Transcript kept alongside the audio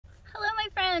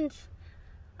friends!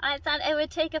 I thought I would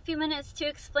take a few minutes to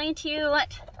explain to you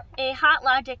what a hot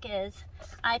logic is.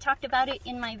 I talked about it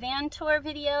in my van tour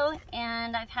video,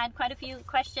 and I've had quite a few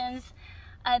questions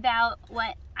about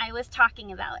what I was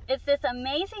talking about. It's this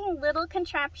amazing little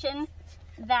contraption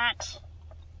that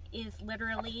is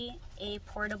literally a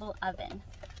portable oven.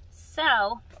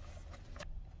 So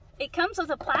it comes with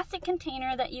a plastic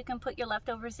container that you can put your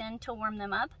leftovers in to warm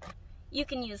them up. You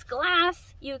can use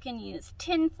glass, you can use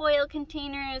tin foil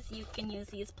containers, you can use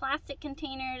these plastic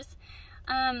containers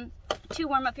to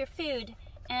warm up your food.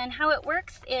 And how it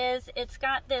works is it's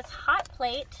got this hot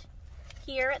plate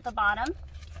here at the bottom,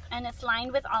 and it's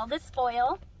lined with all this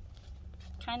foil,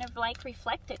 kind of like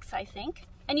Reflectix, I think.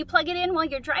 And you plug it in while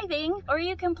you're driving, or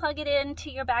you can plug it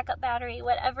into your backup battery,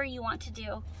 whatever you want to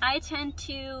do. I tend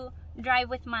to drive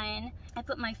with mine. I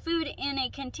put my food in a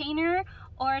container,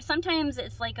 or sometimes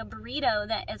it's like a burrito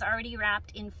that is already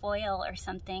wrapped in foil or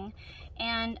something.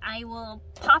 And I will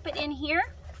pop it in here,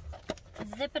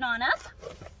 zip it on up,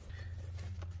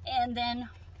 and then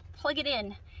plug it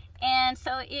in. And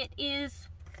so it is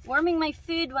warming my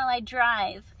food while I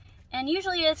drive. And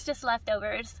usually it's just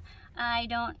leftovers. I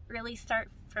don't really start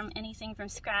from anything from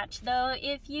scratch, though.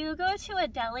 If you go to a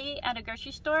deli at a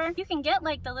grocery store, you can get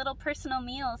like the little personal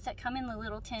meals that come in the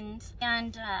little tins,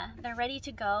 and they're ready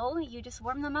to go. You just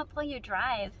warm them up while you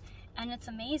drive, and it's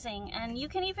amazing. And you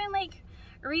can even like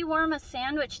rewarm a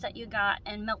sandwich that you got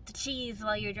and melt the cheese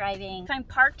while you're driving. If I'm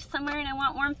parked somewhere and I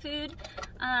want warm food,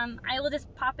 I will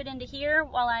just pop it into here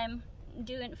while I'm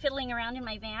fiddling around in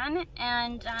my van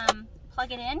and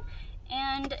plug it in,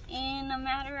 and in a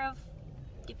matter of,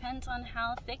 depends on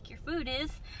how thick your food is,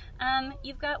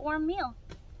 you've got warm meal.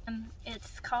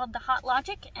 It's called the Hot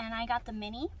Logic, and I got the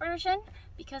mini version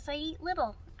because I eat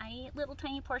little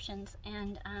tiny portions,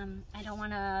 and I don't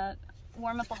want to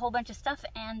warm up a whole bunch of stuff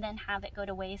and then have it go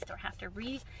to waste or have to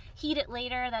reheat it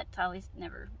later. That's always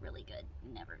never really good,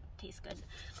 never tastes good.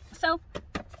 So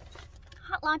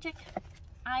Hot Logic,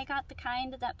 I got the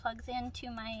kind that plugs into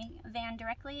my van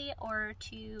directly or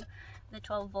to the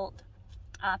 12-volt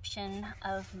option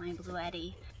of my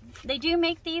Bluetti. They do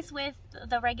make these with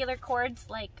the regular cords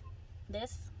like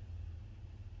this,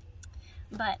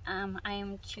 but I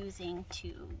am choosing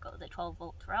to go the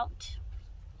 12-volt route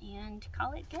and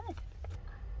call it good.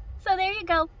 So there you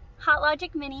go, Hot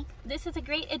Logic Mini. This is a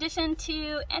great addition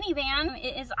to any van.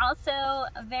 It is also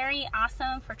very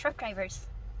awesome for truck drivers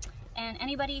and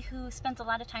anybody who spends a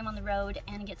lot of time on the road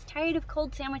and gets tired of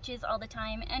cold sandwiches all the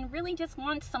time and really just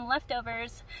wants some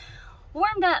leftovers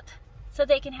warmed up so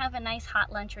they can have a nice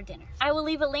hot lunch or dinner. I will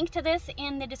leave a link to this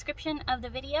in the description of the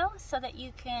video so that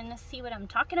you can see what I'm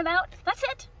talking about. That's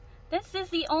it. This is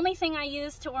the only thing I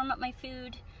use to warm up my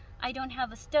food. I don't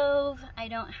have a stove, I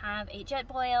don't have a jet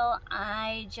boil,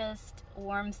 I just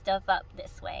warm stuff up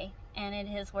this way, and it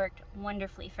has worked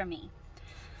wonderfully for me.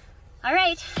 All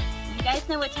right, you guys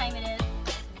know what time it is.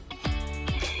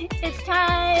 It's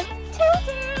time to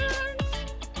dance!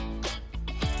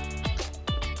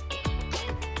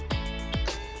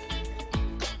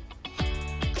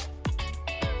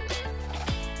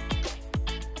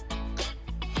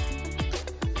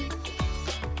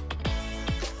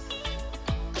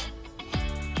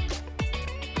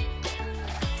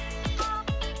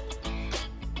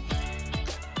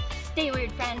 Stay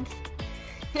weird, friends.